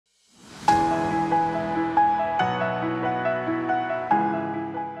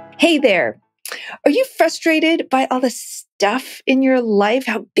Hey there. Are you frustrated by all the stuff in your life?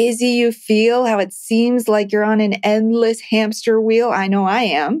 How busy you feel? How it seems like you're on an endless hamster wheel? I know I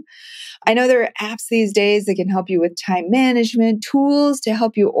am. I know there are apps these days that can help you with time management, tools to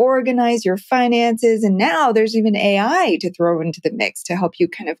help you organize your finances. And now there's even AI to throw into the mix to help you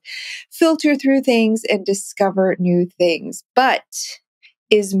kind of filter through things and discover new things. But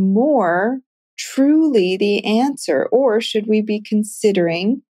is more truly the answer, or should we be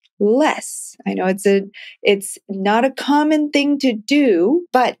considering less? I know it's not a common thing to do,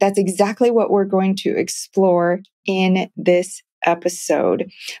 but that's exactly what we're going to explore in this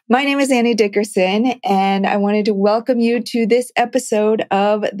episode. My name is Annie Dickerson, and I wanted to welcome you to this episode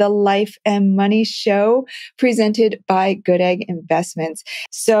of the Life and Money Show presented by Goodegg Investments.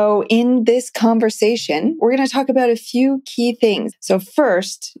 So in this conversation, we're going to talk about a few key things. So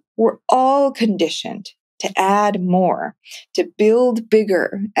first, we're all conditioned to add more, to build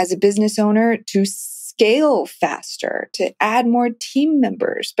bigger as a business owner, to scale faster, to add more team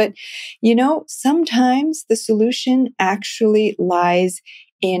members. But, sometimes the solution actually lies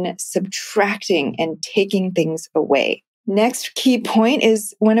in subtracting and taking things away. Next key point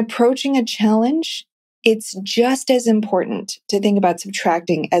is when approaching a challenge, it's just as important to think about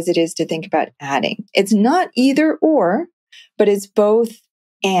subtracting as it is to think about adding. It's not either or, but it's both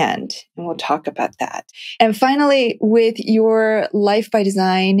and we'll talk about that. And finally, with your life by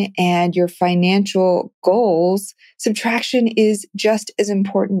design and your financial goals, subtraction is just as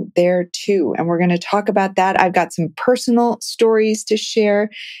important there too. And we're going to talk about that. I've got some personal stories to share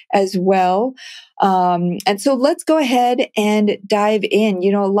as well. And so let's go ahead and dive in.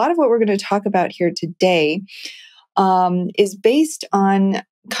 A lot of what we're going to talk about here today is based on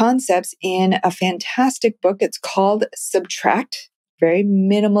concepts in a fantastic book. It's called Subtract. Very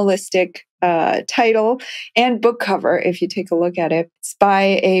minimalistic title and book cover, if you take a look at it. It's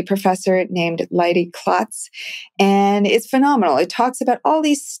by a professor named Leidy Klotz, and it's phenomenal. It talks about all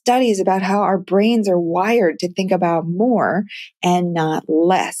these studies about how our brains are wired to think about more and not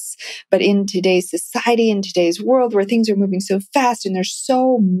less. But in today's society, in today's world where things are moving so fast and there's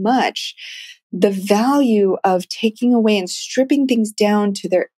so much, the value of taking away and stripping things down to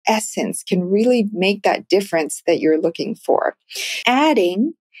their essence can really make that difference that you're looking for.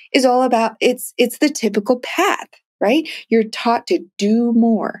 Adding is all about, it's the typical path, right? You're taught to do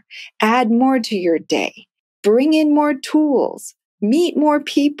more, add more to your day, bring in more tools, meet more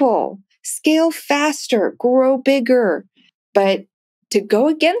people, scale faster, grow bigger. But to go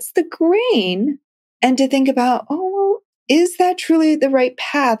against the grain and to think about, is that truly the right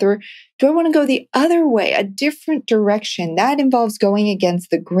path? Or do I want to go the other way, a different direction? That involves going against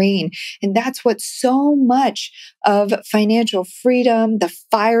the grain. And that's what so much of financial freedom, the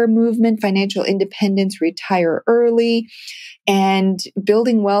FIRE movement, financial independence, retire early, and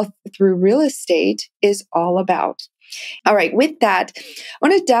building wealth through real estate is all about. All right, with that, I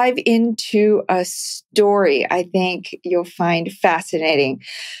want to dive into a story I think you'll find fascinating.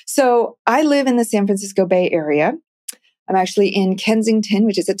 So I live in the San Francisco Bay Area. I'm actually in Kensington,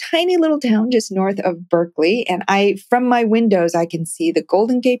 which is a tiny little town just north of Berkeley. And from my windows, I can see the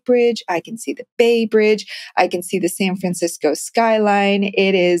Golden Gate Bridge. I can see the Bay Bridge. I can see the San Francisco skyline.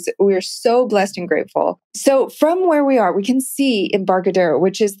 We're so blessed and grateful. So from where we are, we can see Embarcadero,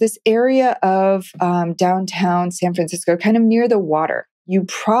 which is this area of downtown San Francisco, kind of near the water. You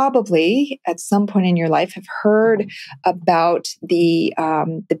probably, at some point in your life, have heard about the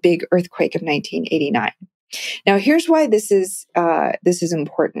big earthquake of 1989. Now, here's why this is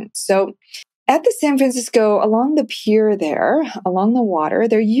important. So at the San Francisco, along the pier there, along the water,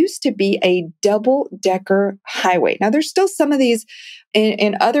 there used to be a double-decker highway. Now, there's still some of these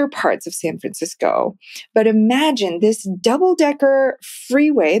in other parts of San Francisco, but imagine this double-decker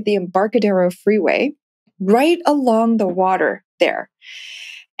freeway, the Embarcadero Freeway, right along the water there.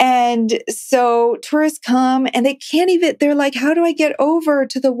 And so tourists come and they're like, how do I get over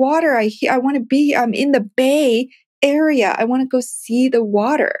to the water? I'm in the Bay Area. I want to go see the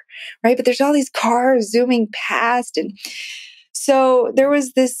water, right? But there's all these cars zooming past. And so there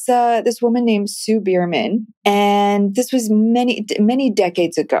was this woman named Sue Bierman, and this was many, many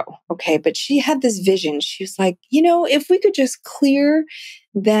decades ago. Okay. But she had this vision. She was like, if we could just clear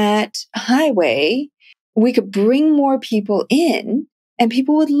that highway, we could bring more people in. And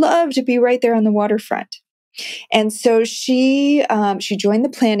people would love to be right there on the waterfront. And so she joined the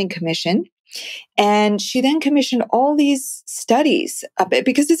Planning Commission, and she then commissioned all these studies of it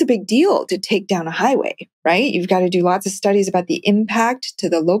because it's a big deal to take down a highway, right? You've got to do lots of studies about the impact to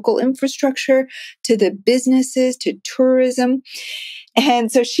the local infrastructure, to the businesses, to tourism.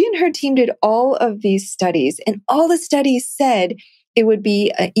 And so she and her team did all of these studies, and all the studies said it would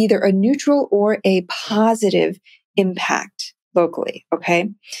be either a neutral or a positive impact locally. Okay.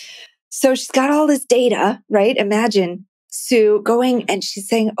 So she's got all this data, right? Imagine Sue going and she's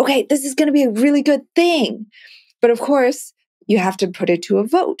saying, okay, this is going to be a really good thing. But of course, you have to put it to a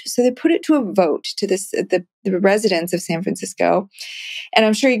vote. So they put it to a vote to the residents of San Francisco. And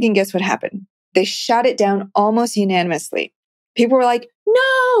I'm sure you can guess what happened. They shot it down almost unanimously. People were like,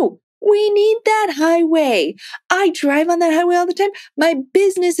 no, we need that highway. I drive on that highway all the time. My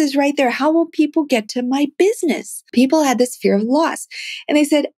business is right there. How will people get to my business? People had this fear of loss. And they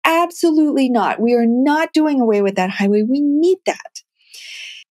said, absolutely not. We are not doing away with that highway. We need that.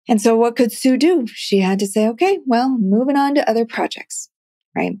 And so what could Sue do? She had to say, okay, well, moving on to other projects,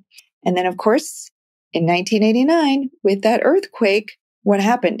 right? And then, of course, in 1989, with that earthquake, what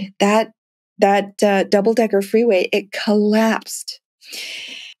happened? That double-decker freeway, it collapsed.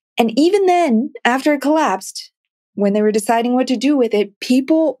 And even then, after it collapsed, when they were deciding what to do with it,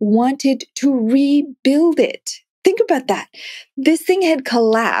 people wanted to rebuild it. Think about that. This thing had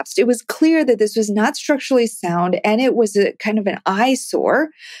collapsed. It was clear that this was not structurally sound and it was a kind of an eyesore,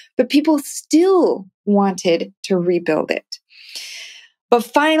 but people still wanted to rebuild it. But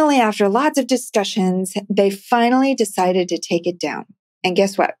finally, after lots of discussions, they finally decided to take it down. And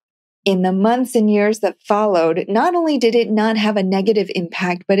guess what? In the months and years that followed, not only did it not have a negative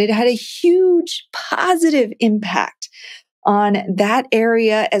impact, but it had a huge positive impact on that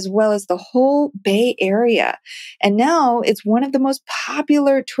area as well as the whole Bay Area. And now it's one of the most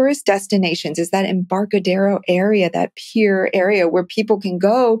popular tourist destinations is that Embarcadero area, that pier area where people can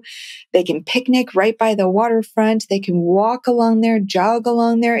go. They can picnic right by the waterfront. They can walk along there, jog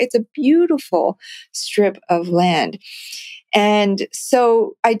along there. It's a beautiful strip of land. And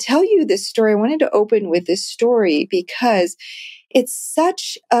so I tell you this story. I wanted to open with this story because it's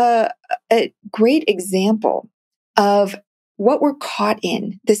such a great example of what we're caught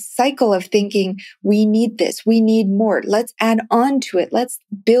in, this cycle of thinking, we need this, we need more, let's add on to it, let's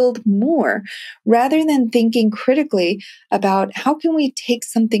build more, rather than thinking critically about how can we take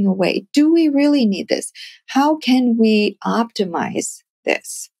something away? Do we really need this? How can we optimize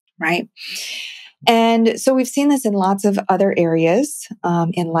this, right? And so we've seen this in lots of other areas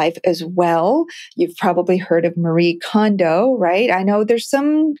in life as well. You've probably heard of Marie Kondo, right? I know there's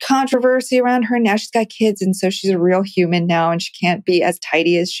some controversy around her now. She's got kids, and so she's a real human now, and she can't be as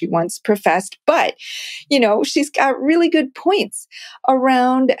tidy as she once professed. But, you know, she's got really good points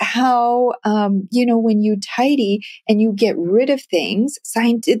around how, when you tidy and you get rid of things,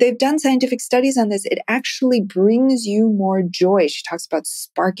 they've done scientific studies on this. It actually brings you more joy. She talks about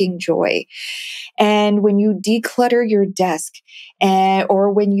sparking joy. And when you declutter your desk or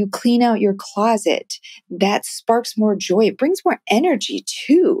when you clean out your closet, that sparks more joy. It brings more energy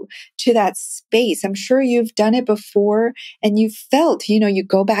too to that space. I'm sure you've done it before and you've felt, you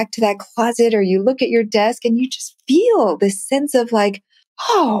go back to that closet or you look at your desk and you just feel this sense of like,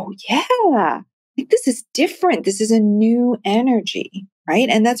 oh yeah, like this is different. This is a new energy, right?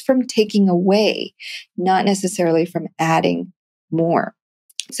 And that's from taking away, not necessarily from adding more.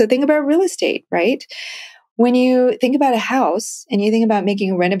 So think about real estate, right? When you think about a house and you think about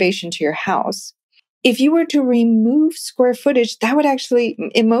making a renovation to your house, if you were to remove square footage, that would actually,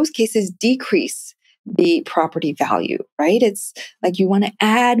 in most cases, decrease the property value, right? It's like you want to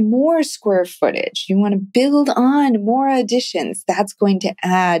add more square footage. You want to build on more additions. That's going to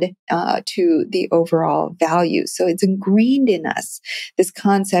add to the overall value. So it's ingrained in us, this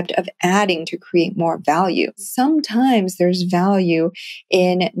concept of adding to create more value. Sometimes there's value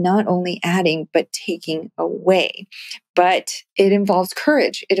in not only adding, but taking away. But it involves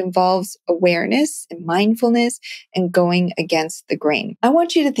courage. It involves awareness and mindfulness and going against the grain. I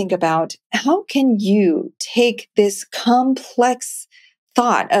want you to think about how can you take this complex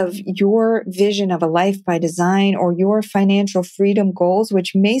thought of your vision of a life by design or your financial freedom goals,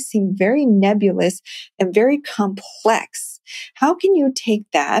 which may seem very nebulous and very complex. How can you take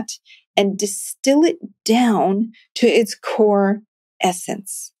that and distill it down to its core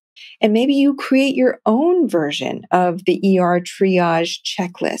essence? And maybe you create your own version of the ER triage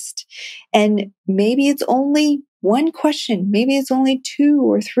checklist. And maybe it's only one question. Maybe it's only 2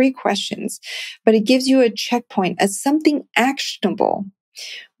 or 3 questions, but it gives you a checkpoint as something actionable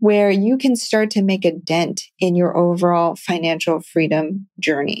where you can start to make a dent in your overall financial freedom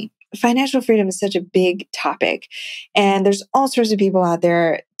journey. Financial freedom is such a big topic, and there's all sorts of people out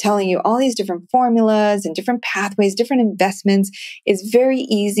there telling you all these different formulas and different pathways, different investments. It's very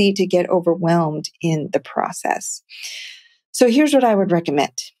easy to get overwhelmed in the process. So here's what I would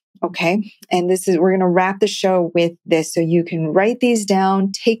recommend. Okay. And we're going to wrap the show with this so you can write these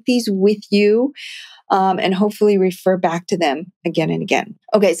down, take these with you, and hopefully refer back to them again and again.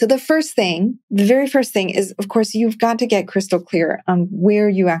 Okay. So the very first thing is, of course, you've got to get crystal clear on where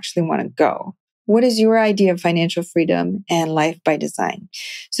you actually want to go. What is your idea of financial freedom and life by design?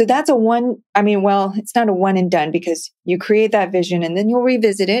 So that's it's not a one and done, because you create that vision and then you'll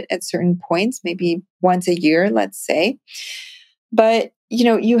revisit it at certain points, maybe once a year, let's say. But,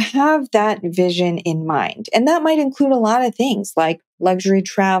 you have that vision in mind, and that might include a lot of things like luxury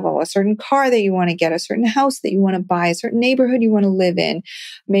travel, a certain car that you want to get, a certain house that you want to buy, a certain neighborhood you want to live in,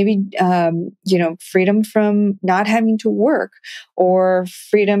 maybe, freedom from not having to work, or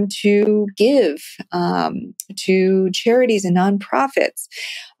freedom to give to charities and nonprofits,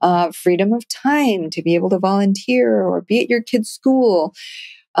 freedom of time to be able to volunteer or be at your kid's school.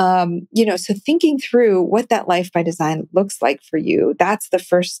 So thinking through what that life by design looks like for you, that's the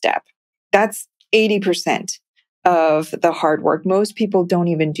first step. That's 80% of the hard work. Most people don't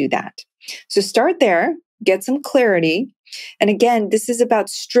even do that. So start there, get some clarity. And again, this is about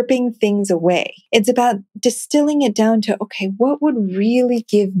stripping things away. It's about distilling it down to, okay, what would really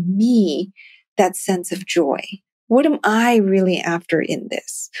give me that sense of joy? What am I really after in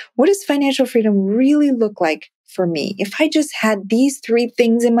this? What does financial freedom really look like for me? If I just had these 3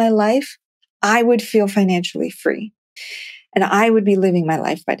 things in my life, I would feel financially free and I would be living my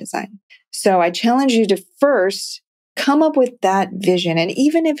life by design. So I challenge you to first come up with that vision. And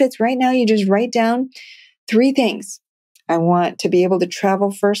even if it's right now, you just write down 3 things. I want to be able to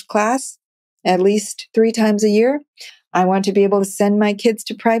travel first class at least 3 times a year. I want to be able to send my kids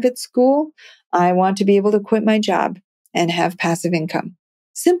to private school. I want to be able to quit my job and have passive income.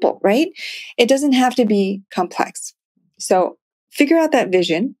 Simple, right? It doesn't have to be complex. So figure out that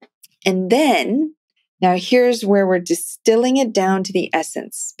vision. And then, now here's where we're distilling it down to the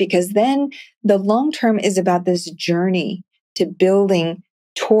essence, because then the long term is about this journey to building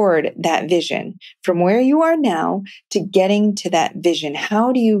toward that vision from where you are now to getting to that vision.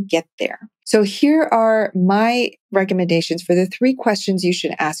 How do you get there? So here are my recommendations for the 3 questions you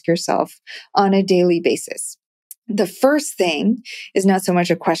should ask yourself on a daily basis. The first thing is not so much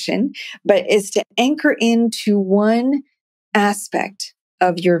a question, but is to anchor into one aspect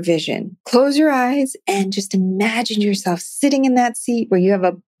of your vision. Close your eyes and just imagine yourself sitting in that seat where you have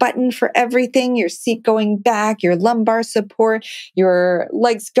a button for everything, your seat going back, your lumbar support, your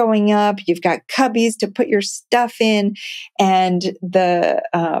legs going up, you've got cubbies to put your stuff in, and the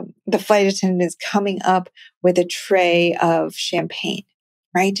flight attendant is coming up with a tray of champagne,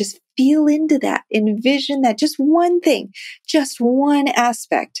 right? Just feel into that. Envision that, just one thing, just one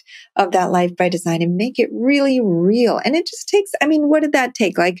aspect of that life by design, and make it really real. And it just takes, what did that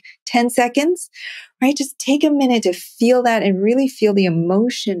take? Like 10 seconds, right? Just take a minute to feel that and really feel the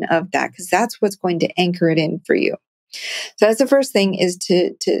emotion of that, because that's what's going to anchor it in for you. So that's the first thing, is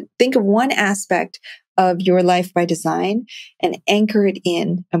to think of one aspect of your life by design and anchor it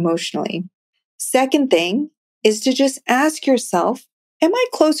in emotionally. Second thing is to just ask yourself, am I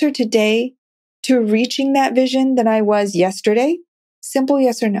closer today to reaching that vision than I was yesterday? Simple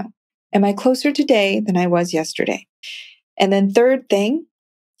yes or no. Am I closer today than I was yesterday? And then third thing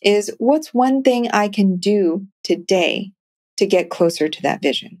is, what's one thing I can do today to get closer to that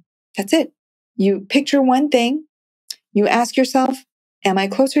vision? That's it. You picture one thing, you ask yourself, am I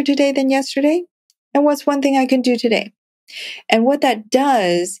closer today than yesterday? And what's one thing I can do today? And what that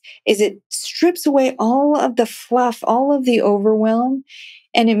does is it strips away all of the fluff, all of the overwhelm,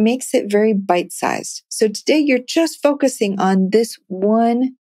 and it makes it very bite-sized. So today you're just focusing on this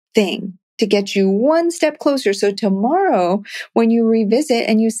one thing to get you one step closer. So tomorrow, when you revisit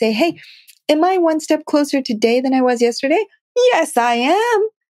and you say, hey, am I one step closer today than I was yesterday? Yes, I am.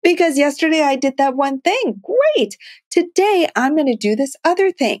 Because yesterday I did that one thing. Great. Today I'm going to do this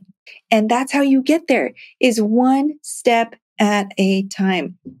other thing. And that's how you get there, is one step at a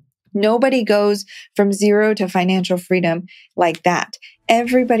time. Nobody goes from 0 to financial freedom like that.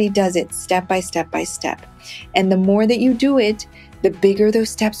 Everybody does it step by step by step. And the more that you do it, the bigger those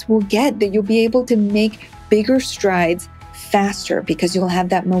steps will get, that you'll be able to make bigger strides faster because you'll have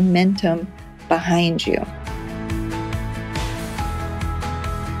that momentum behind you.